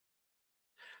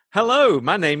Hello,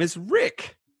 my name is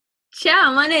Rick.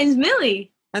 Ciao, my name's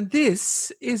Millie. And this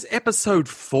is episode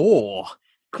 4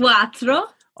 Quattro.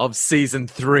 of season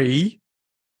 3.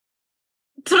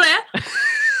 Tre. I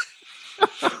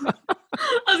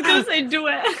was going to say due.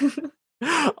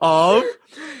 Of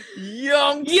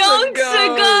Yonks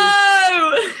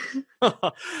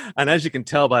Ago. And as you can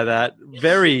tell by that,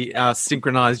 very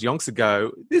synchronized Yonks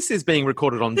Ago. This is being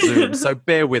recorded on Zoom, so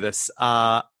bear with us.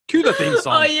 Cue the theme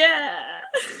song. Oh, yeah.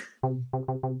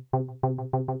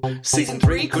 Season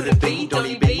 3, could it be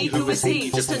Donny B? Who is he?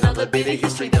 Just another bit of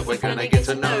history that we're gonna get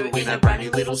to know in a brand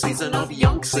new little season of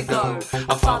Yonks Ago.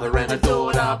 A father and a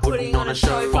daughter putting on a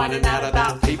show, finding out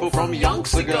about people from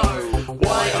Yonks Ago.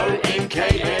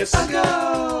 Y-O-N-K-S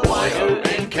Ago.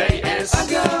 Y-O-N-K-S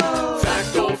Ago.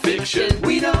 Fact or fiction?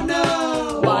 We don't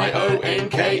know.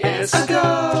 Y-O-N-K-S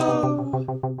Ago.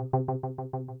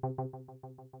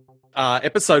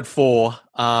 Episode 4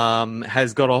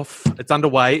 has got off. It's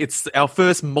underway. It's our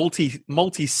first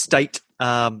multi-state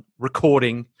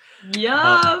recording.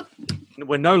 Yeah.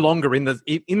 We're no longer in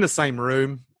the same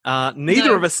room.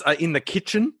 Neither of us are in the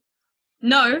kitchen.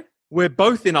 No. We're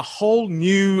both in a whole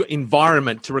new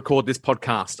environment to record this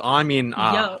podcast. I'm in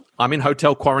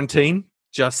hotel quarantine.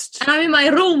 And I'm in my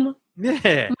room.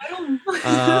 Yeah. My room.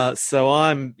 So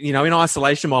I'm, in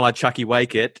isolation while I chucky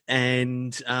wake it,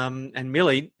 and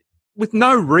Millie, with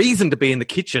no reason to be in the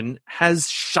kitchen, has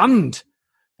shunned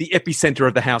the epicenter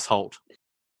of the household.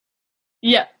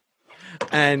 Yeah.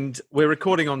 And we're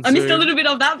recording on I Zoom. missed a little bit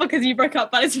of that because you broke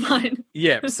up, but it's fine.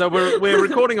 Yeah, so we're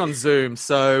recording on Zoom,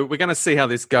 so we're going to see how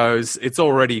this goes. It's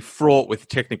already fraught with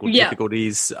technical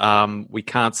difficulties. We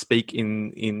can't speak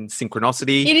in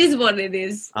synchronicity. It is what it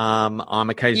is. I'm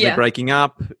occasionally breaking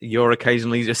up. You're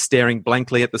occasionally just staring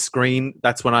blankly at the screen.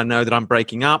 That's when I know that I'm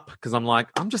breaking up, because I'm like,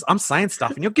 I'm saying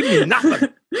stuff and you're giving me nothing.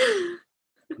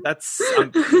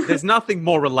 There's nothing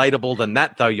more relatable than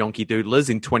that, though, Yonky Doodlers,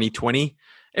 in 2020.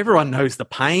 Everyone knows the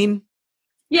pain.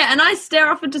 Yeah, and I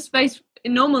stare off into space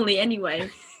normally anyway.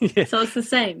 Yeah. So it's the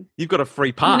same. You've got a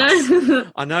free pass. No.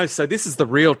 I know. So this is the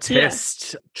real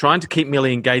test. Yeah. Trying to keep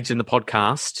Millie engaged in the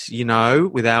podcast,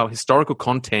 with our historical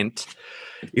content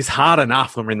is hard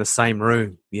enough when we're in the same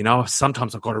room.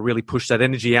 Sometimes I've got to really push that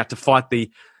energy out to fight the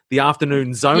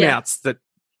afternoon zone outs that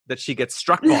she gets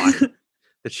struck by,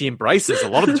 that she embraces. A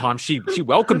lot of the time she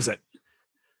welcomes it.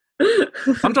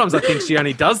 Sometimes I think she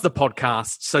only does the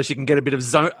podcast so she can get a bit of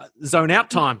zone out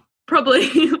time. Probably,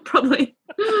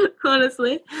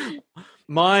 honestly.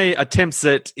 My attempts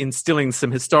at instilling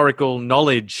some historical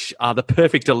knowledge are the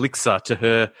perfect elixir to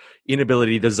her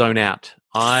inability to zone out.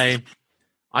 I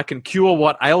can cure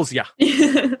what ails you.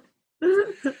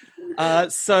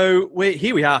 So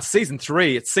here we are, season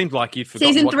 3. It seemed like you'd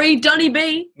forgotten. Season 3, Donny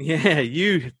B. Yeah,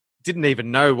 you didn't even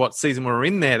know what season we were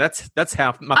in there. That's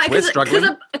how much we're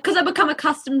struggling. Because I've become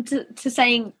accustomed to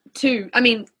saying 2. I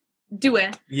mean, do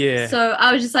it. Yeah. So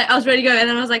I was just like, I was ready to go. And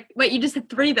then I was like, wait, you just said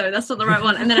 3 though. That's not the right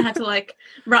one. And then I had to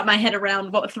wrap my head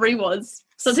around what 3 was.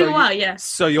 So it took a while, yeah.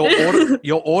 So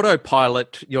your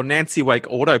autopilot, your Nancy Wake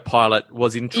autopilot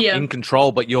was in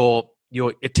control, but your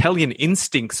Italian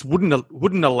instincts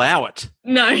wouldn't allow it.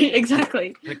 No,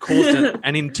 exactly. It caused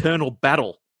an internal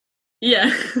battle.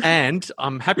 Yeah. And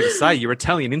I'm happy to say your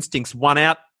Italian instincts won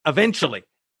out eventually.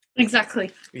 Exactly.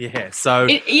 Yeah. So,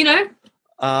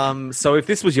 so if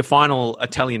this was your final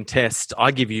Italian test,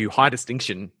 I give you high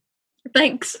distinction.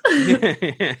 Thanks.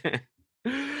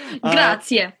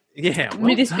 Grazie. Yeah. Well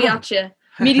Mi dispiace.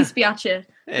 Mi dispiace.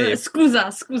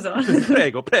 Scusa.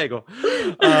 Prego.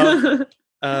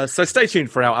 So stay tuned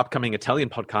for our upcoming Italian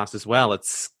podcast as well.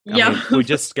 We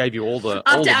just gave you all the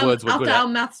words we're good at. After our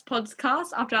maths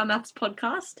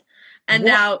podcast and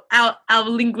our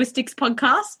linguistics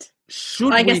podcast.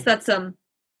 I guess that's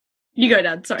you go,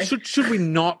 Dad. Sorry. Should we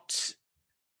not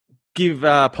give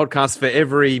podcasts for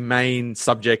every main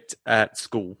subject at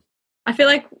school? I feel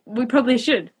like we probably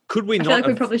should. Could we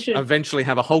we probably should eventually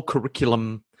have a whole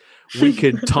curriculum we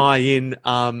could tie in?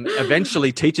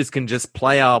 Eventually, teachers can just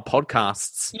play our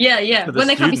podcasts. Yeah. When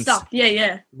they can't be stopped.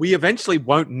 Yeah. We eventually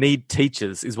won't need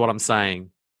teachers, is what I'm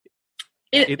saying.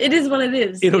 It is what it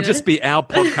is. It'll just be our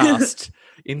podcast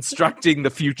instructing the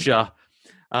future,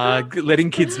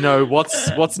 letting kids know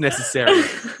what's necessary.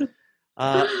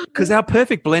 Because our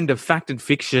perfect blend of fact and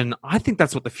fiction, I think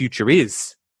that's what the future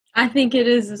is. I think it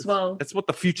is as well. That's what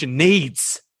the future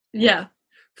needs. Yeah.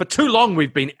 For too long,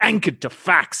 we've been anchored to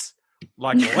facts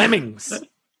like lemmings.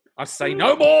 I say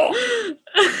no more.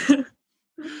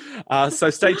 So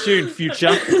stay tuned,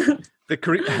 future. The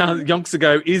Yonks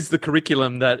Ago is the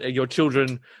curriculum that your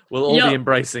children will all be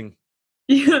embracing.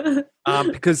 Yeah.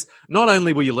 because not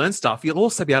only will you learn stuff, you'll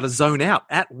also be able to zone out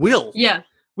at will. Yeah.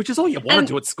 Which is all you want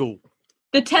to do at school.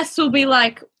 The tests will be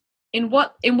like, in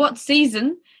what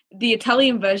season, the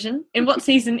Italian version, in what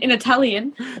season in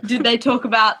Italian did they talk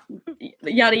about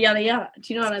yada, yada, yada?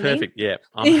 Do you know what I mean? Perfect, yeah.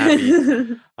 I'm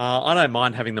happy. I don't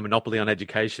mind having the monopoly on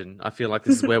education. I feel like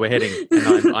this is where we're heading,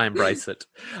 and I embrace it.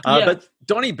 But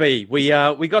Donny B, we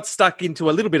got stuck into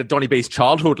a little bit of Donny B's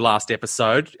childhood last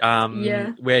episode,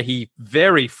 where he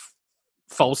very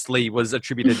falsely was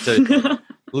attributed to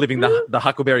living the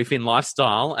Huckleberry Finn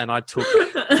lifestyle, and I took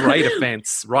great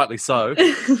offence, rightly so.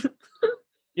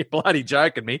 You're bloody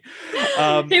joking me.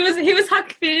 He was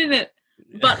Huck Finn in it,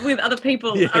 but with other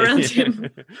people around him.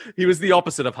 He was the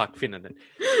opposite of Huck Finn in it.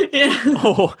 Yeah.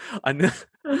 Oh, I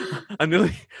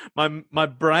nearly my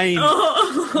brain.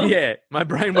 Oh. Yeah, my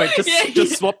brain went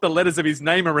just swap the letters of his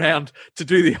name around to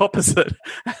do the opposite,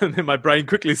 and then my brain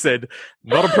quickly said,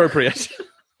 "Not appropriate."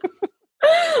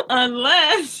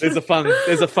 Unless there's a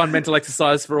fun mental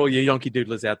exercise for all you Yonky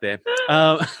doodlers out there.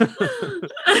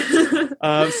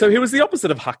 So he was the opposite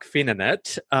of Huck Finn in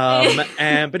it,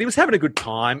 but he was having a good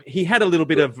time. He had a little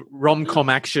bit of rom-com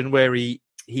action where he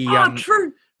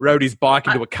rode his bike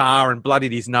into a car and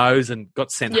bloodied his nose and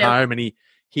got sent home, and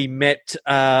he met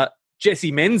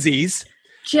Jessie Menzies.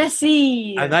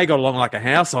 Jessie, and they got along like a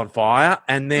house on fire.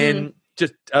 And then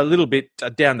just a little bit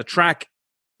down the track,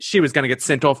 she was going to get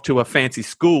sent off to a fancy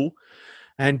school,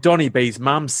 and Donny B's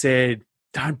mum said,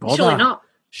 "Don't bother. Surely not.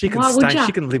 She can stay.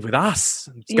 She can live with us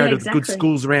and go to the good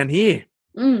schools around here."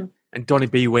 And Donny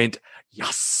B went,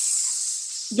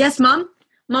 "Yes, mum.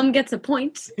 Mum gets a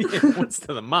point." Points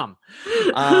to the mum.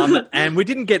 And we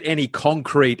didn't get any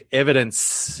concrete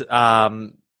evidence,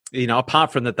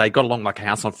 apart from that they got along like a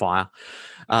house on fire.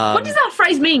 What does that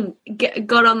phrase mean?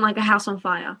 Got on like a house on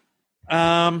fire?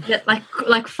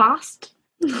 Like fast.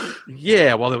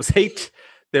 Yeah, well, there was heat,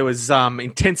 there was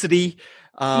intensity,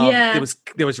 there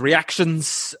was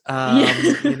reactions.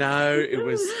 It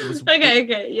was okay,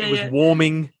 it was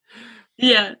warming.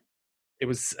 Yeah, it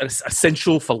was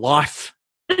essential for life.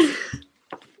 Fair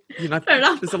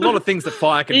enough. There's a lot of things that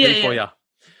fire can do for you.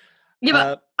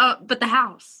 Yeah, but the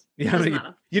house.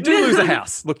 Yeah, you do lose a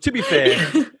house. Look, to be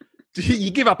fair,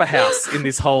 you give up a house in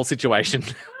this whole situation,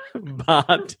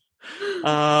 but.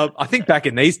 I think back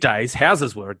in these days,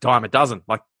 houses were a dime a dozen.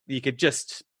 Like you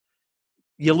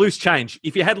lose change.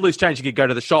 If you had loose change, you could go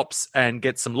to the shops and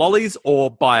get some lollies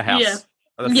or buy a house.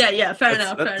 Fair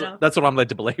enough. That's what I'm led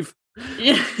to believe.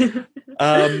 Yeah.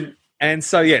 And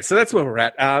so that's where we're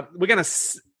at. We're going to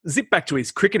zip back to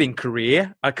his cricketing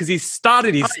career because he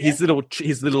started his little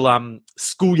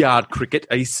schoolyard cricket.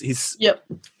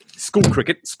 School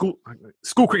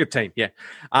cricket team, yeah.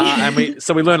 And we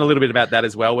learned a little bit about that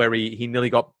as well, where he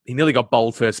nearly got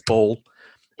bowled first ball.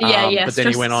 But then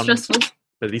he went on, stressful.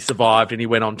 But he survived and he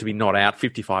went on to be not out,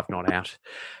 55 not out.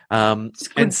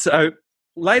 And so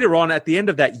later on, at the end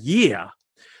of that year,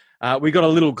 we got a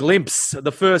little glimpse,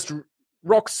 the first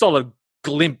rock solid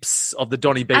glimpse of the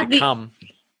Donny B come.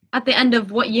 At the end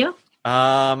of what year?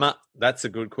 That's a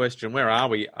good question. Where are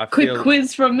we? Quick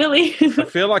quiz from Millie. I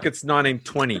feel like it's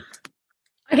 1920.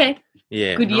 Okay.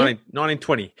 Yeah, good year.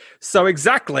 1920. So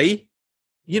exactly,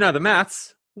 the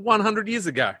maths, 100 years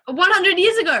ago. 100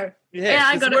 years ago. Yeah,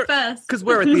 I got it first. Because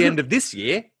we're at the end of this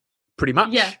year, pretty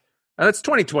much. Yeah. And it's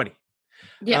 2020.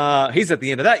 Yeah. He's at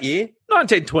the end of that year,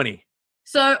 1920.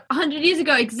 So 100 years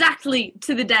ago, exactly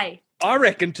to the day. I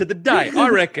reckon to the day. I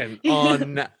reckon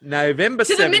on November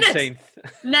 17th.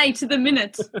 Nay, to the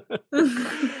minute.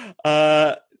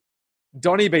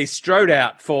 Donny B strode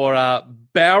out for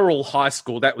Bowral High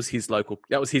School. That was his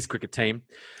cricket team.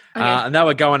 Okay. And they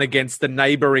were going against the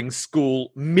neighbouring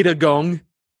school, Mittagong.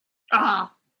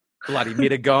 Ah. Bloody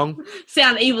Mittagong.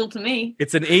 Sound evil to me.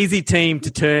 It's an easy team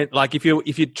to turn. Like if you're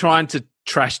trying to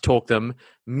trash talk them,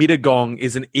 Mittagong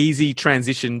is an easy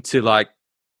transition to like.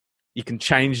 You can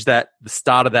change the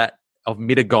start of that of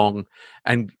Mittagong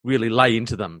and really lay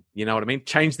into them. You know what I mean?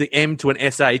 Change the M to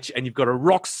an SH and you've got a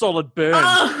rock solid burn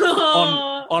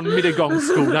on Mittagong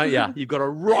School, don't you? You've got a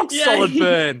rock solid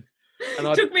burn.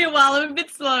 And took me a while. I'm a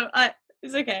bit slow.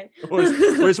 It's okay.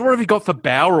 Whereas what have you got for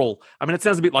Bowral? I mean, it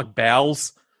sounds a bit like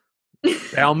bowels.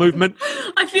 Bowel movement.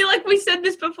 I feel like we said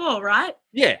this before, right?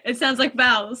 Yeah. It sounds like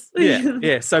bowels.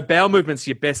 Yeah. So bowel movement's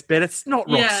your best bet. It's not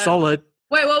rock solid.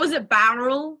 Wait, what was it?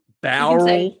 Bowral?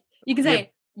 You can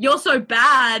say you're so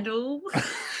bad.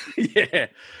 Yeah.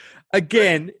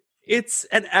 Again, it's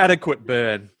an adequate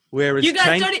burn. Whereas you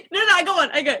guys don't. No, go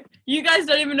on. I go. You guys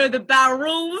don't even know the barrel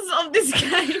rules of this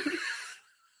game.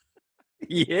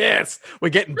 Yes, we're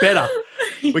getting better.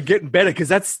 We're getting better because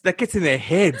that gets in their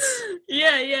heads.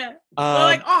 Yeah. We're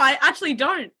like, I actually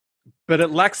don't. But it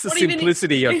lacks the What even-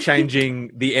 simplicity of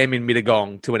changing the M in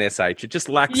Mittagong to an SH. It just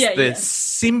lacks the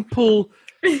simple,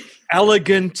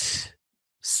 elegant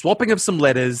swapping of some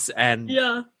letters and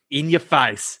in your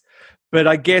face. But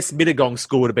I guess Mittagong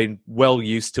school would have been well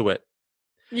used to it.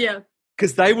 Yeah.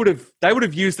 Because they would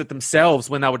have used it themselves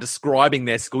when they were describing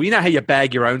their school. You know how you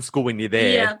bag your own school when you're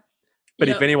there. Yeah. But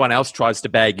if anyone else tries to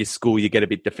bag your school, you get a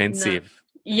bit defensive.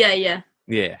 No. Yeah.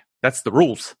 Yeah. That's the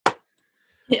rules.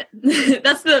 Yeah.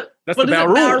 That's the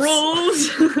Bower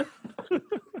rules.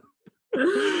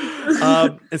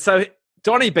 And so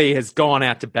Donny B has gone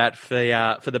out to bat for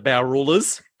the Bower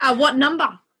Rulers. What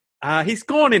number? He's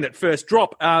gone in at first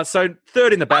drop. So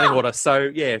third in the batting order.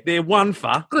 So yeah, they're one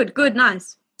for. Good,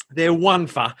 nice. They're one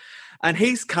for. And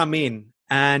he's come in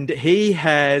and he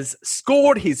has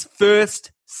scored his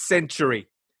first century.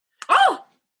 Oh!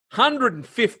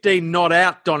 115 not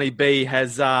out, Donny B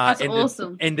has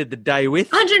awesome. ended the day with.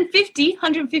 150?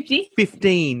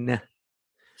 15.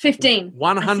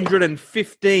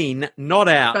 115 not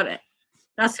out. Got it.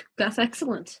 That's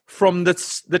excellent. From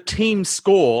the team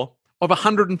score of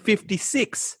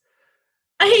 156.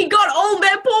 He got all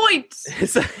their points.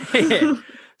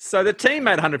 So the team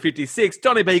made 156.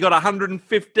 Donny B got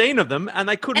 115 of them, and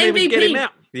they couldn't even get him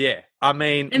out. Yeah, I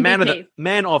mean, MVP.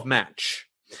 man of match.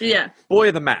 Yeah. Boy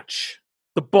of the match.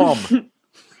 The bomb.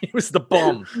 He was the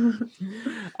bomb.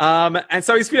 And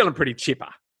so he's feeling pretty chipper.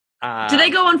 Did they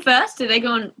go on first? Did they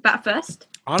go on bat first?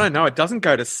 I don't know. It doesn't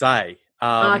go to say.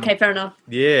 Okay, fair enough.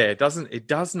 Yeah, it doesn't. It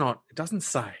doesn't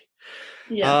say.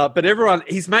 Yeah. But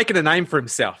he's making a name for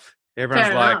himself. Everyone's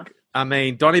fair like, enough. I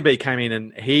mean, Donny B came in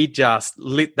and he just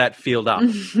lit that field up.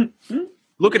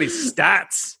 Look at his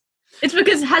stats. It's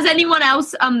because has anyone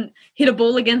else hit a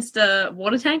ball against a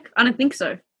water tank? I don't think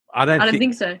so. I don't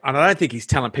think so. And I don't think he's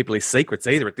telling people his secrets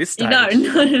either at this stage. No.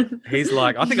 He's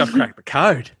like, I think I've cracked the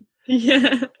code.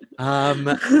 Yeah.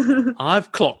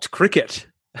 I've clocked cricket.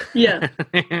 Yeah.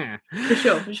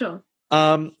 For sure.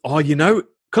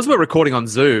 Because we're recording on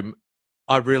Zoom,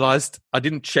 I realised I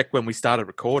didn't check when we started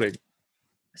recording.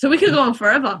 So we could go on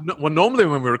forever. Well, normally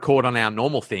when we record on our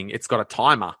normal thing, it's got a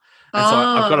timer. And so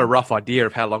I've got a rough idea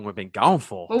of how long we've been going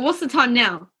for. Well, what's the time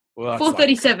now? Well,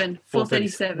 4:37. Like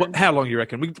 4:37. How long you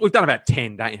reckon? We've done about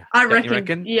 10, don't you? I Don't reckon. you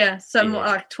reckon? Yeah, so more,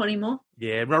 like 20 more.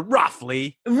 Yeah,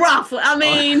 roughly. Roughly. I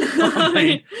mean,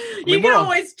 you we're can on-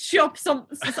 always chop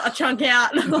a chunk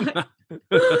out.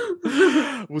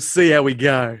 We'll see how we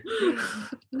go.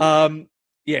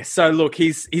 Yeah, so look,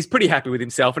 he's pretty happy with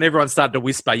himself, and everyone started to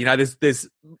whisper. You know, there's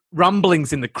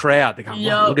rumblings in the crowd. They're going,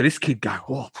 "Wow, look at this kid go.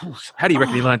 Oh, how do you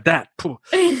reckon he learned that? Do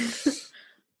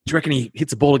you reckon he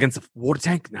hits a ball against a water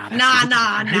tank? Nah.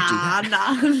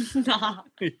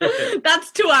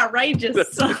 That's too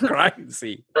outrageous. That's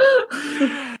crazy.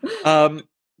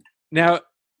 Now,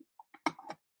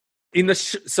 in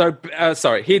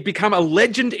the he had become a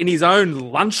legend in his own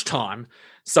lunchtime,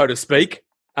 so to speak.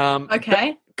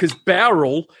 Okay. Because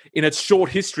Bowral, in its short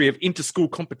history of inter-school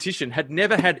competition, had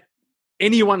never had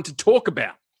anyone to talk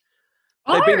about.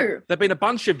 They've been a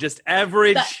bunch of just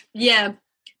average. Yeah.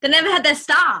 They never had their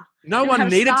star. No one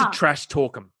needed to trash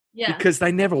talk them because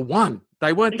they never won.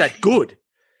 They weren't that good.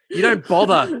 You don't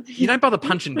bother. You don't bother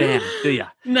punching down, do you?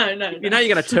 No. You know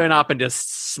you're going to turn up and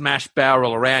just smash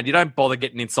Bowral around. You don't bother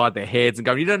getting inside their heads and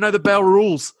going, you don't know the Bowral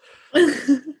rules.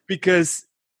 Because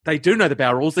they do know the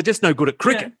Bowral rules. They're just no good at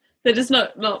cricket. Yeah. They're just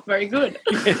not very good.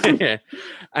 Yeah.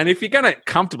 And if you're going to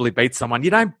comfortably beat someone, you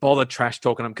don't bother trash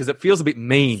talking them because it feels a bit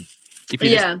mean if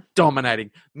you're just dominating.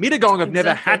 Mittagong have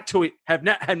never had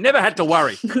to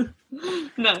worry.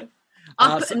 No.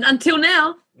 Until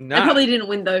now. No. They probably didn't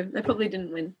win, though. They probably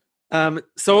didn't win.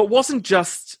 So it wasn't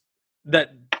just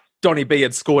that Donny B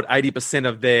had scored 80%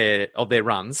 of their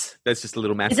runs. That's just a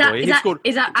little maths for you.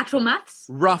 Is that actual maths?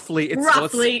 Roughly. It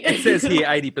says here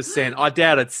 80%. I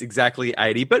doubt it's exactly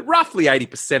 80, but roughly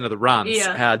 80% of the runs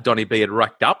Donny B had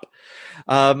racked up.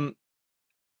 Bradman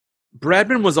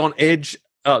was on edge.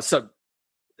 So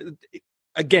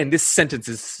again, this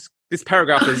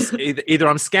paragraph is either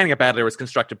I'm scanning it badly or it's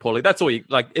constructed poorly. That's all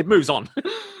it moves on.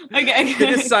 Okay.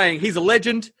 They're just saying he's a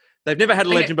legend. They've never had a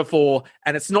legend before,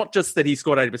 and it's not just that he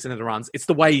scored 80% of the runs; it's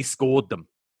the way he scored them.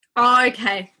 Oh,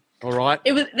 okay. All right.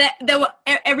 It was there were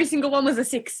every single one was a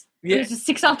 6. Yeah. It was just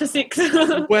 6 after 6.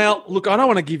 Well, look, I don't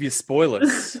want to give you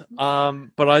spoilers,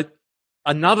 but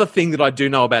another thing that I do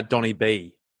know about Donny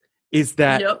B is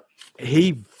that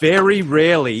he very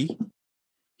rarely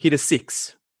hit a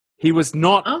 6. He was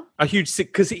not a huge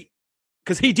 6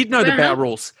 because he did know the Bower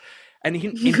rules, and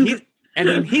And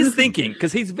in his thinking,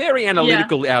 because he's very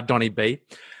analytical, our Donny B.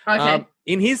 Okay.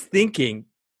 In his thinking,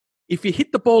 if you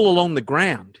hit the ball along the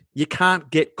ground, you can't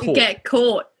get caught. Get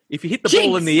caught. If you hit the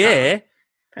ball in the air,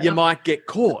 you Yeah. might get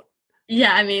caught.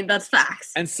 Yeah, I mean, that's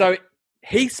facts. And so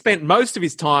he spent most of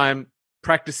his time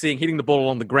practicing hitting the ball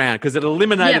along the ground because it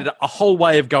eliminated a whole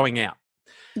way of going out.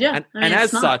 Yeah. And, I mean, and it's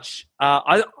as smart. such,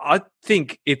 I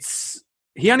think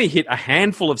he only hit a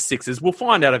handful of sixes. We'll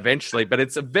find out eventually, but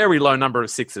it's a very low number of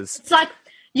sixes. It's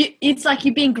like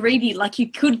you're being greedy. Like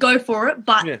you could go for it,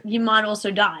 but Yeah. you might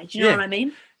also die. Do you know what I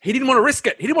mean? He didn't want to risk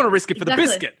it. He didn't want to risk it for the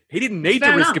Exactly. biscuit. He didn't need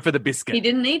Fair to risk enough. it for the biscuit. He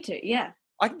didn't need to. Yeah.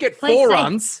 I could get Play 4 safe.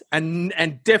 runs and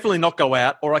definitely not go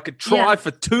out, or I could try Yeah.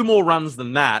 for 2 more runs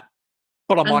than that,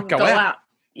 but I might And go out.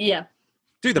 Yeah.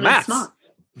 Do the I mean, maths. smart.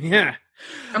 Yeah.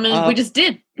 I mean, we just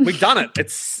did. We've done it.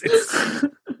 It's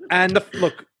and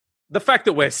the fact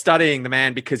that we're studying the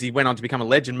man because he went on to become a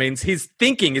legend means his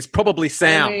thinking is probably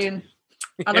sound. I mean,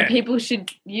 other people should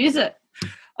use it.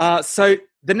 So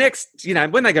the next,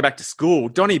 when they go back to school,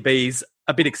 Donny B's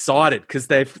a bit excited because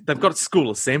they've got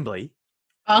school assembly.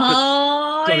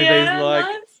 Oh, Johnny yeah. B's like,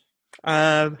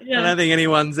 Yeah. I don't think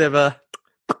anyone's ever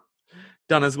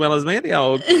done as well as me at the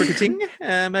old cricketing.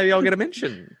 Maybe I'll get a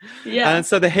mention. Yeah. And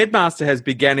so the headmaster has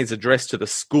began his address to the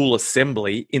school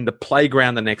assembly in the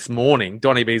playground the next morning.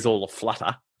 Donny B's all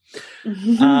aflutter.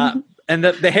 And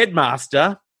the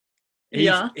headmaster,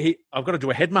 I've got to do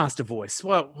a headmaster voice.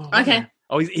 Okay.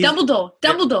 Oh, he's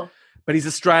Dumbledore. but he's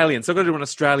Australian, so I've got to do an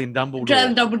Australian Dumbledore.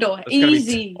 Dumbledore. It's gonna be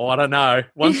Easy. I don't know.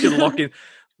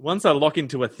 Once I lock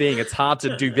into a thing, it's hard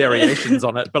to do variations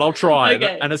on it, but I'll try.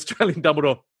 Okay. An Australian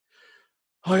Dumbledore.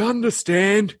 I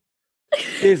understand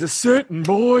there's a certain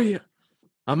boy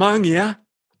among you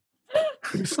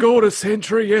who scored a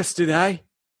century yesterday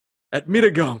at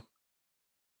Mittagong.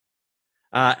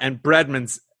 And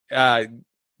Bradman's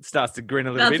starts to grin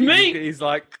a little That's bit. me. He's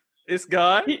like, this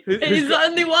guy He's the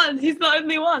only one. He's the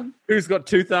only one. who's got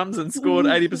 2 thumbs and scored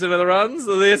 80% of the runs.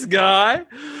 This guy.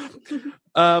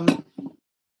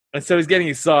 And so he's getting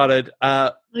excited.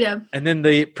 Yeah. And then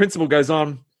the principal goes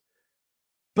on,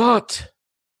 but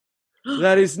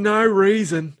that is no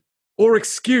reason or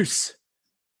excuse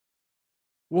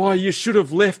why you should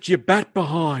have left your bat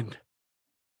behind.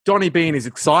 Donny B, in his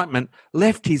excitement,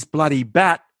 left his bloody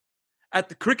bat at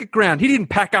the cricket ground. He didn't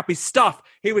pack up his stuff.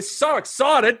 He was so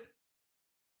excited.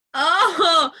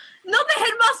 Oh, not the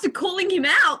headmaster calling him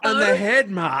out, though. And the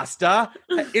headmaster,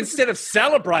 instead of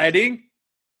celebrating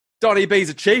Donny B's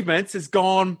achievements, has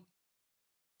gone,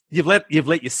 you've let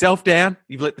yourself down,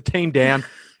 you've let the team down,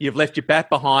 you've left your bat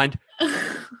behind.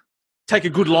 Take a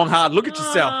good long hard look at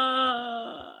yourself.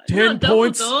 10 not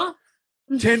points. Dumbledore.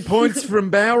 10 points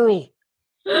from Bowral.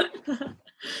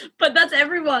 But that's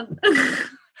everyone.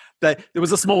 There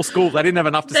was a small school. They didn't have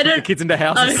enough to They split the don't- kids into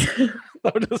houses. Okay.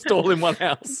 They were just all in one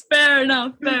house. Fair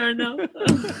enough.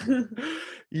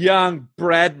 Young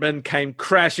Bradman came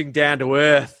crashing down to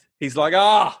earth. He's like,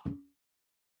 oh.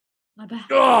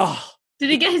 Did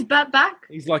he get his bat back?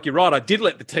 He's like, you're right, I did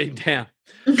let the team down.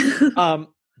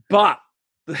 But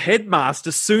the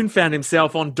headmaster soon found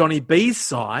himself on Donny B's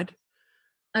side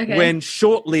Okay. when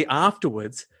shortly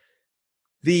afterwards,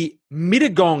 the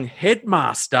Mittagong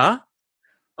headmaster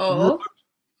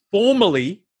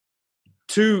formally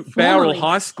to Bowral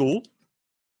High School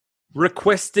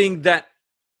requesting that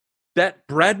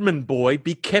Bradman boy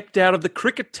be kept out of the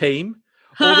cricket team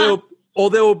or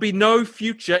there will be no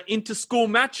future inter-school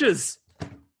matches.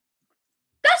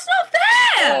 That's not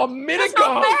fair. Oh, That's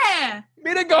not Mittagong! fair.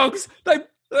 Mittagongs, they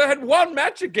had one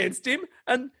match against him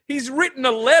and he's written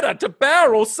a letter to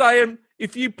Bowral saying,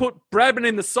 if you put Bradman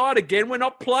in the side again, we're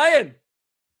not playing.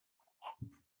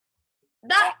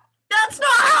 That's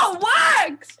not how it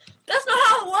works. That's not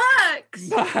how it works.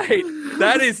 Mate,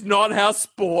 that is not how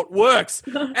sport works.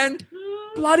 And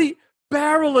bloody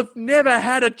Bowral have never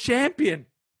had a champion.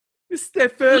 This is their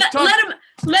first time.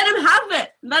 Let him have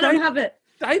it. Let him have it.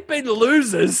 They've been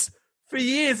losers for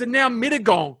years, and now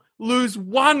Mittagong lose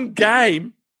one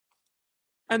game,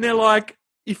 and they're like,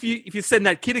 if you send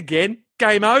that kid again,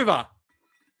 game over.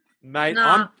 Mate,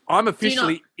 Nah, I'm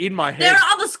officially in my head. There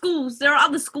are other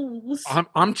schools.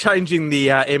 I'm changing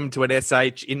the M to an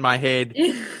SH in my head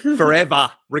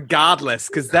forever, regardless,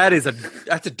 because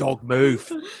that's a dog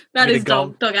move. That is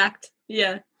Mittagong. dog act.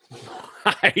 Yeah.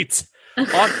 Mate,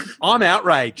 I'm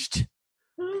outraged.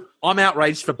 I'm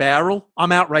outraged for Bowral.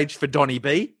 I'm outraged for Donny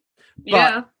B. But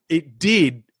Yeah. it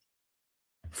did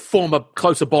form a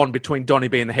closer bond between Donny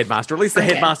B and the headmaster. At least the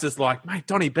headmaster's like, mate,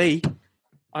 Donny B.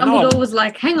 Dumbledore was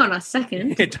like, hang on a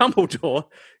second. Yeah, Dumbledore.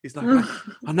 He's like, mate,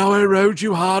 I know I rode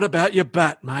you hard about your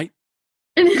bat, mate.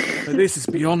 But this is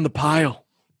beyond the pale.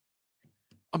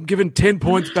 I'm giving 10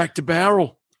 points back to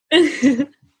Barrel.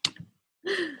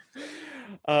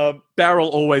 Barrel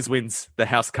always wins the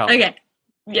House Cup. Okay.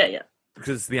 Yeah.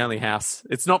 Because it's the only house.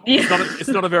 It's not. Yeah. It's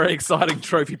not a very exciting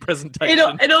trophy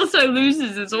presentation. It also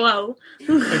loses as well.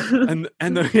 and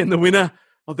the winner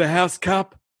of the House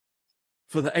Cup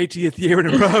for the 80th year in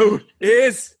a row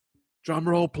is, drum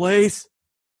roll please,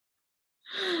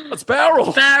 it's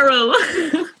Barrel. Barrel.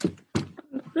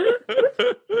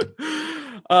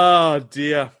 Oh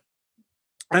dear.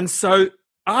 And so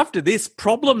after this,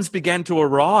 problems began to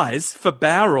arise for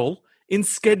Barrel in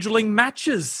scheduling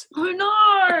matches Oh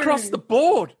no! across the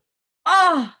board.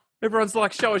 Oh, Everyone's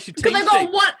like, show us your team.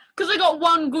 because they got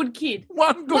one good kid.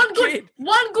 One good kid.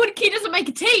 One good kid doesn't make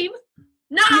a team.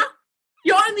 Nah,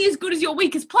 you're only as good as your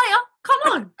weakest player. Come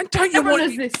on. And don't you Everyone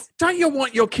want knows this. Don't you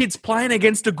want your kids playing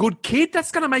against a good kid?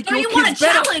 That's going to make Don't your you want a kids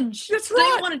better. challenge? That's Don't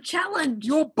right. you want a challenge?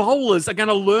 Your bowlers are going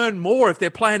to learn more if they're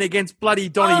playing against bloody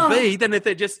Donny Oh. B than if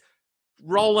they're just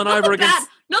rolling not over the against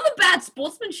not the bad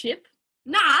sportsmanship.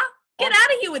 Nah, get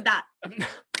out of here with that.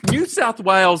 New South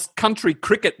Wales country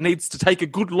cricket needs to take a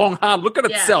good long hard look at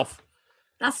Yeah. itself.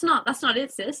 That's not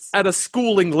it, sis. At a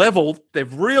schooling level,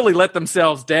 they've really let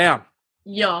themselves down.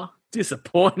 Yeah.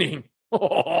 Disappointing.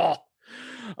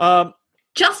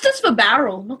 Justice for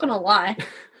Barrel, not gonna lie.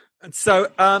 And so,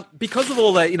 because of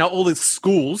all the, all the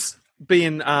schools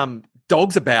being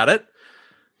dogs about it,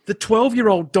 the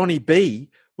 12-year-old Donny B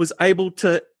was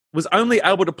only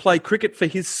able to play cricket for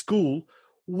his school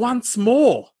once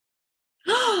more.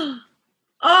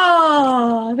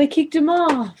 Oh, they kicked him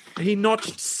off. He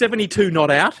notched 72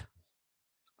 not out.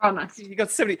 Oh, nice. He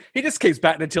got 70. He just keeps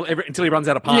batting until he runs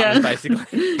out of partners,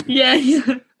 basically. Yeah.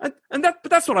 But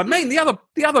that's what I mean. The other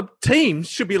teams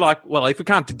should be like, well, if we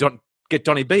can't get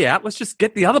Donny B out, let's just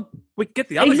get the other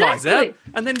guys out,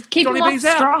 and then Keep Donny him off B's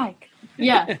out. strike.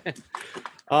 Yeah.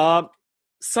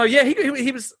 So yeah,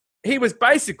 he was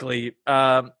basically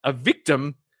a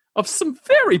victim of some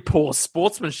very poor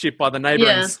sportsmanship by the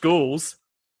neighbouring schools.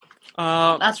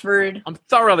 That's rude. I'm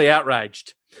thoroughly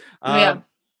outraged. Yeah.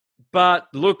 But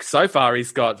look, so far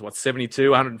he's got 72,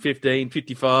 115,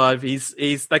 55.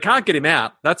 They can't get him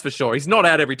out. That's for sure. He's not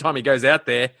out every time he goes out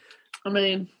there. I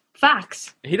mean,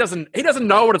 facts. He doesn't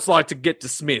know what it's like to get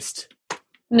dismissed.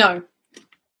 No.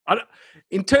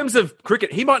 In terms of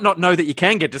cricket, he might not know that you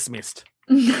can get dismissed.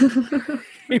 He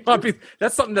might be.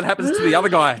 That's something that happens to the other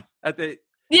guy at the.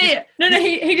 Yeah. No.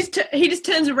 He just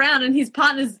turns around and his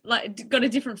partner's like got a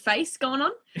different face going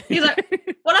on. He's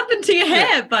like, "What happened to your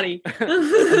hair, buddy?" And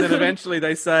then eventually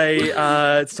they say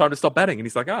it's time to stop batting, and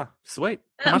he's like, sweet.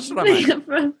 How much did I make?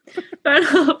 Fair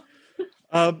enough.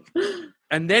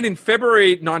 And then in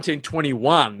February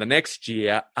 1921, the next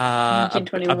year, a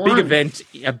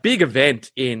big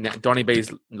event in Donny B's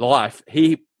life.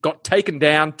 He got taken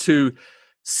down to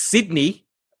Sydney,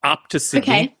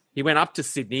 Okay. He went up to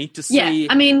Sydney to see.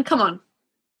 Yeah, I mean, come on.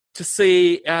 To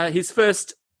see his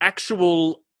first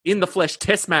actual in-the-flesh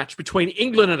test match between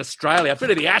England and Australia. A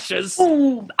bit of the Ashes.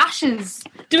 Oh, Ashes.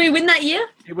 Do we win that year?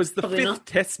 It was the Probably fifth not.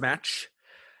 test match.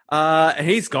 And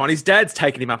he's gone. His dad's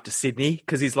taken him up to Sydney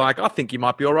because he's like, I think you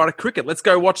might be all right at cricket. Let's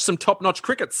go watch some top-notch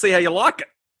cricket, see how you like it.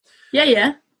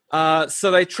 Yeah. So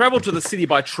they travelled to the city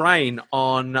by train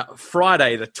on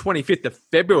Friday, the 25th of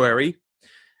February.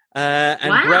 And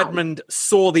Wow. Bradman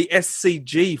saw the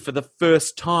SCG for the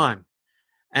first time.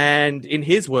 And in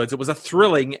his words, it was a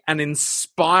thrilling and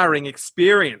inspiring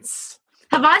experience.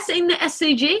 Have I seen the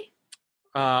SCG?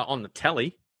 On the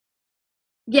telly.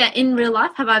 Yeah, in real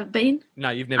life. Have I been? No,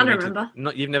 you've never I don't been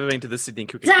remember. you've never been to the Sydney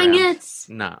Cricket Dang Ground. it.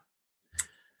 No.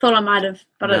 Thought I might have,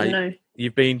 but I No, don't know.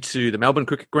 You've been to the Melbourne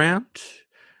Cricket Ground.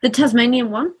 The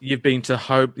Tasmanian one? You've been to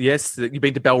Hope. Yes, you've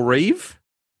been to Bellerive.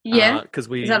 Yeah. Because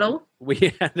we Is that all?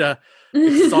 We had a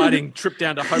exciting trip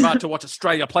down to Hobart to watch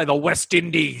Australia play the West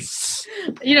Indies.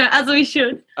 As we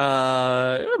should.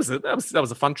 That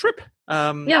was a fun trip.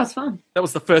 Yeah, it was fun. That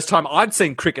was the first time I'd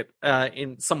seen cricket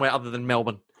in somewhere other than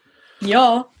Melbourne.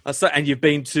 Yeah. And you've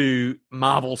been to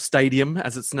Marvel Stadium,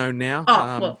 as it's known now.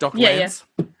 Oh, well, Docklands.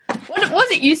 What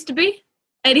was it used to be?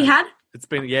 Etihad? It's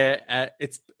been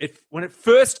when it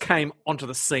first came onto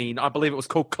the scene, I believe it was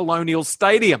called Colonial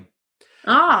Stadium.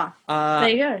 There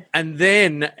you go. And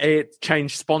then it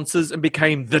changed sponsors and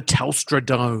became the Telstra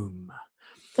Dome.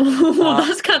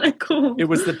 That's kind of cool. It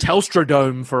was the Telstra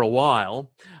Dome for a while.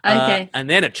 Okay. And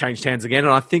then it changed hands again,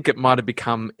 and I think it might have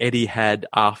become Etihad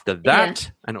after that. Yeah.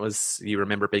 And it was, you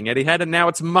remember it being Etihad, and now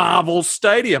it's Marvel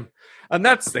Stadium. And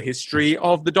that's the history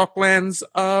of the Docklands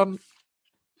Oval.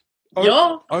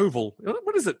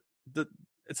 What is it?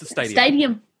 It's a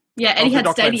stadium. Yeah, of the Etihad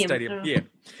Docklands Stadium. Yeah.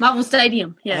 Marvel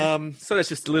Stadium. Yeah. So that's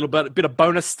just a little bit of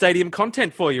bonus stadium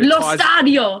content for you. Lo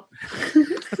Stadio.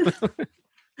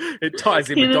 It ties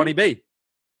in You with know? Donny B.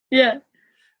 Yeah.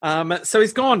 So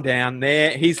he's gone down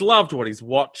there. He's loved what he's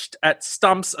watched. At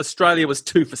Stumps, Australia was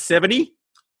 2 for 70.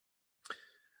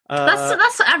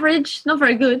 That's average. Not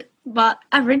very good, but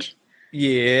average.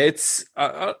 Yeah, it's.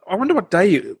 I wonder what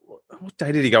day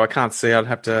did he go? I can't see. I'd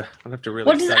have to really.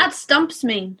 What does say. at stumps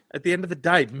mean? At the end of the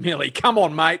day, Millie, come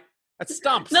on, mate. At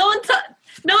Stumps. No one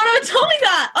ever told me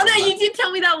that. Oh no, you did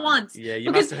tell me that once. Yeah,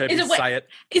 you must have heard me say it.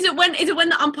 Is it when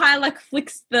the umpire like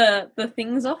flicks the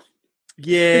things off?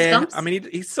 Yeah, Stumps? I mean,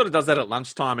 he sort of does that at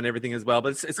lunchtime and everything as well.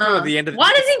 But it's kind of the end of.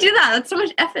 Why does he do that? That's so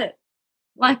much effort.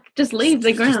 Like, just leave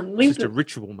the ground. It's just a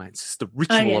ritual, mate. It's just the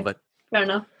ritual of it. Fair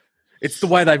enough. It's the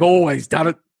way they've always done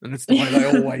it, and it's the way they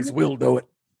always will do it.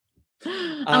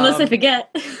 Unless they forget.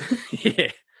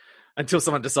 Yeah. Until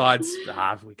someone decides,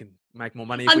 we can make more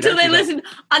money. If Until we they don't do listen.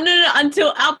 No,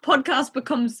 until our podcast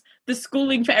becomes the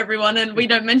schooling for everyone and we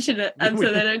don't mention it, and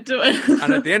so they don't do it.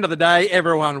 And at the end of the day,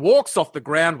 everyone walks off the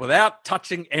ground without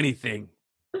touching anything.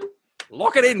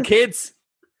 Lock it in, kids.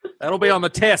 That'll be on the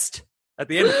test at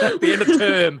the end of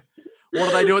term.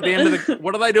 What do they do at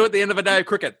the end of a day of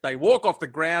cricket? They walk off the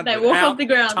ground.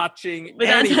 Touching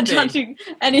without anything. touching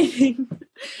anything,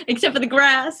 except for the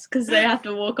grass, because they have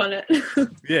to walk on it.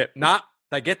 Yeah,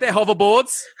 they get their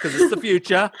hoverboards because it's the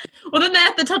future. Well, then they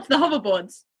have to touch the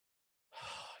hoverboards.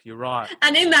 You're right.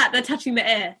 And in that, they're touching the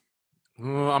air.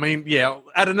 I mean, yeah,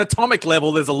 at an atomic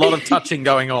level, there's a lot of touching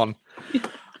going on.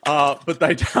 But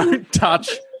they don't touch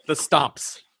the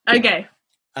stumps. Okay.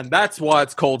 And that's why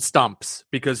it's called Stumps,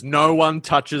 because no one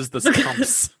touches the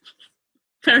stumps.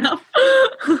 Fair enough.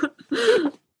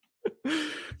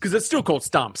 Because it's still called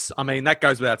Stumps. I mean, that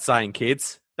goes without saying,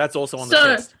 kids. That's also on the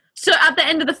test. So at the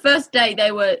end of the first day,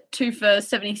 they were 2 for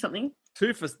 70 something.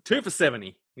 2 for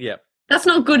 70. Yeah. That's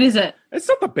not good, is it? It's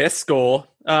not the best score.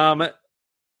 I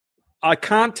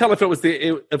can't tell if it was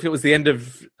the end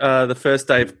of the first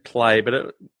day of play,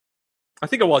 but I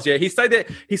think it was. Yeah, he stayed there.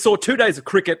 He saw 2 days of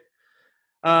cricket,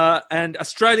 and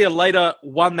Australia later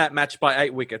won that match by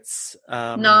 8 wickets.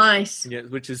 Nice. Yeah,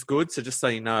 which is good. So just so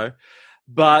you know,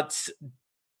 but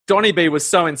Donny B was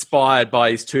so inspired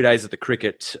by his 2 days of the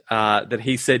cricket that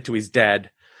he said to his dad,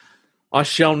 "I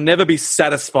shall never be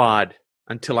satisfied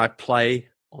until I play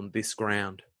on this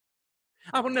ground.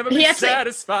 I will never be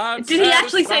satisfied." Did he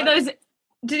actually say those?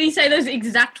 Did he say those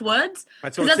exact words?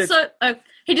 That's what I said.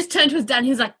 He just turned to his dad and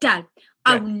he was like, "Dad,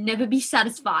 I will never be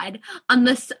satisfied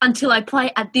until I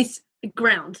play at this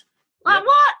ground." Like,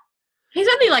 what? He's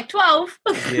only like 12.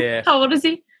 Yeah. How old is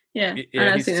he? Yeah.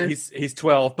 He's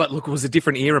 12. But look, it was a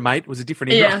different era, mate. It was a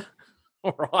different era. Yeah.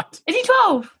 All right. Is he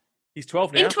 12? He's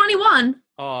 12 now. In 21?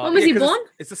 Oh, when was he born?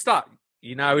 It's the start.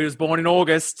 You know, he was born in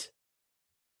August.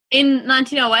 In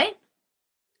 1908?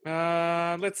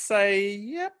 Let's say,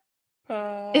 yep.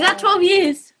 Is that 12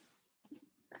 years?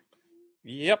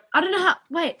 Yep. I don't know how.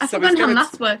 Wait, I forgot how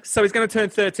maths works. So he's going to turn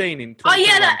 13 in 2021. Oh,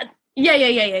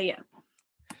 yeah. Yeah.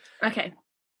 Okay.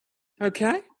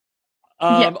 Okay.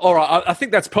 All right. I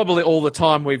think that's probably all the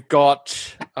time we've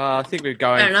got. I think we're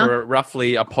going for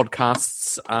roughly a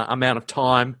podcast's amount of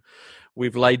time.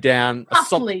 We've laid down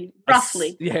roughly.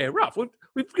 Yeah, rough.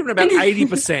 We've given about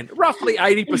 80%, roughly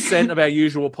 80% of our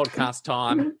usual podcast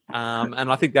time,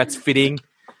 and I think that's fitting.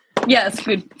 Yeah, that's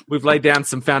good. We've laid down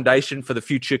some foundation for the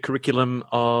future curriculum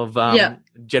of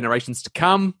generations to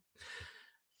come.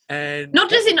 And not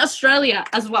just in Australia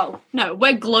as well. No,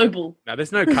 we're global. No,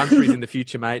 there's no countries in the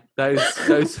future, mate.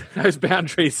 Those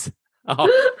boundaries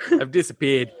have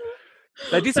disappeared.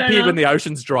 They disappeared when the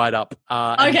oceans dried up.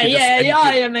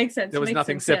 Yeah, makes sense. There was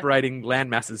nothing separating land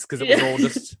masses because it was all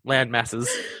just land masses.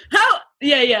 How?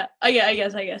 Yeah. I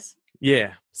guess.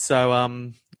 Yeah.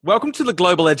 So, welcome to the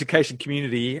global education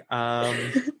community.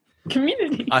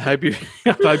 Community. I hope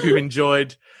you've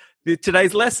enjoyed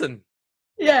today's lesson.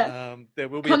 Yeah. There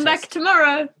will be come back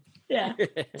tomorrow. Yeah.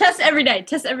 Test every day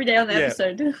on the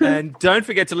episode. And don't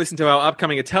forget to listen to our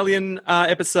upcoming Italian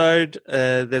episode.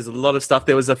 There's a lot of stuff.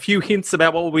 There was a few hints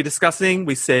about what we'll be discussing.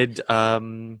 We said a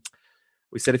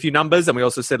few numbers, and we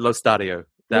also said Lo Stadio.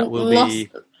 That will be.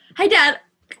 Hey, Dad,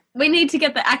 we need to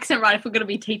get the accent right if we're going to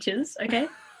be teachers. Okay,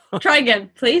 try again,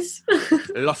 please.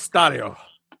 Lo Stadio.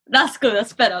 That's good.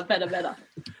 That's better.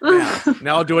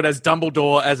 Now I'll do it as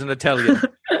Dumbledore as an Italian.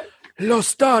 Lo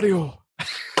Stadio.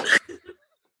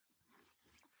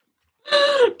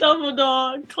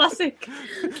 Dumbledore, classic.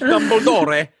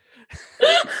 Dumbledore.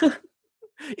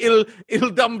 Il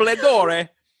Dumbledore.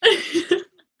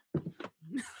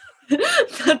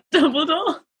 That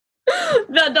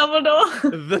Dumbledore.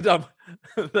 The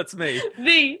That's me.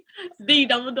 The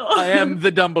Dumbledore. I am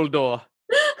the Dumbledore.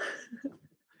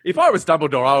 If I was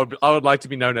Dumbledore, I would like to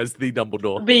be known as the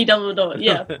Dumbledore. The Dumbledore.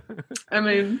 Yeah. I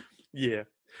mean. Yeah.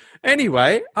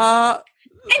 Anyway,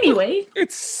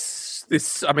 it's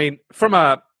this. I mean, from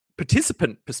a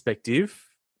participant perspective,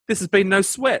 this has been no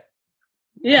sweat.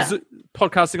 Yeah.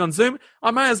 Podcasting on Zoom,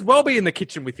 I may as well be in the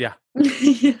kitchen with you.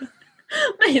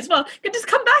 May as well. Just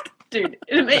come back, dude.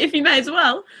 If you may as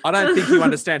well. I don't think you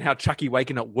understand how Chucky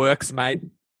Waking It works, mate.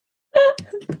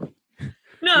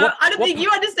 No, I don't think you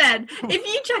understand. If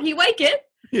you Chucky Wake It,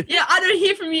 I don't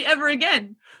hear from you ever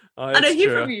again. Oh, I don't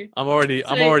hear true. from you. I'm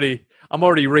already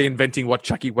reinventing what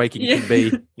Chucky Waking can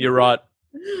be. You're right.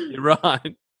 You're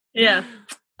right. Yeah,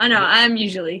 I know. I am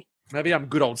usually. Maybe I'm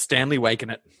good old Stanley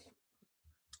Waking It.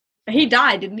 He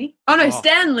died, didn't he? Oh no,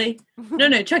 Stanley.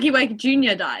 No, Chucky Wake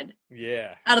Jr. died.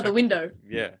 Yeah. Out of the window.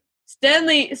 Yeah.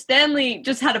 Stanley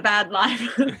just had a bad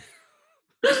life.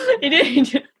 He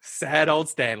did. Sad old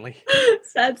Stanley.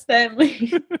 Sad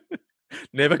Stanley.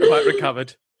 Never quite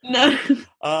recovered. No.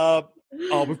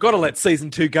 We've got to let season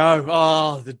 2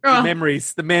 go. The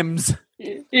memories, the memes.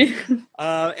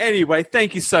 Anyway,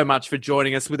 thank you so much for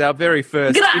joining us with our very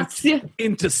first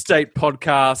interstate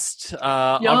podcast.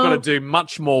 I've got to do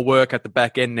much more work at the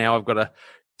back end now. I've got to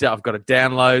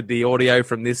download the audio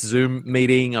from this Zoom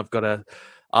meeting. I've got to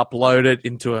upload it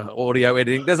into an audio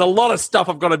editing. There's a lot of stuff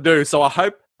I've got to do. So I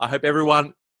hope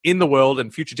everyone in the world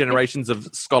and future generations of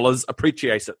scholars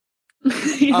appreciates it.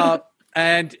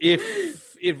 And if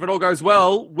it all goes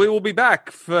well, we will be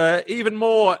back for even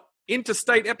more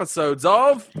interstate episodes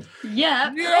of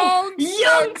Young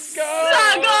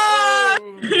Saga.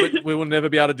 We will never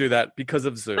be able to do that because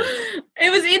of Zoom. It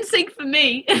was in sync for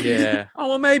me. Yeah. Oh,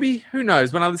 well, maybe. Who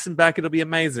knows? When I listen back, it'll be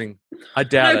amazing. I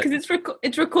doubt it. No, because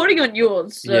it's recording on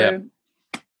yours. So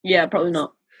yeah, probably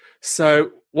not.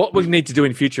 So what we need to do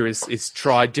in future is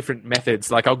try different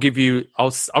methods. Like I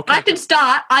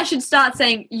should start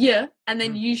saying and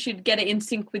then you should get it in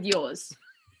sync with yours.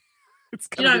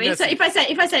 You know what I mean? So if I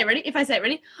say it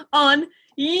ready, on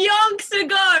yonks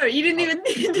ago. You didn't even.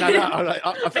 No.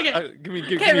 Okay. Give me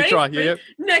a try. Yeah.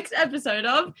 Next episode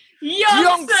of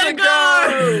yonks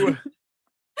ago.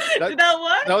 Did that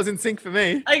work? That was in sync for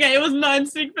me. Okay, it was not in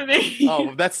sync for me.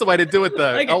 Oh, that's the way to do it,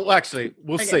 though. Okay. Oh, actually,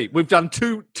 we'll see. We've done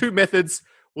two methods.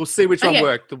 We'll see which one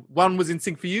worked. The one was in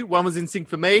sync for you. One was in sync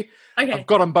for me. Okay. I've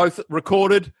got them both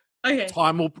recorded. Okay.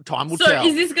 Time will tell. So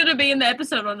is this going to be in the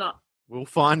episode or not? We'll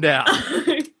find out.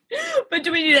 But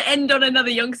do we need to end on another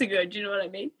yonks ago? Do you know what I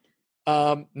mean?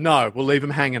 No, we'll leave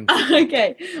them hanging.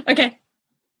 Okay.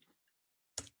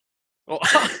 Oh,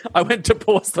 I went to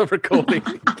pause the recording.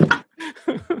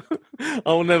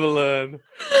 I'll never learn.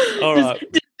 All right.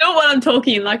 Just do what I'm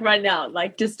talking like right now.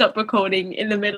 Like just stop recording in the middle.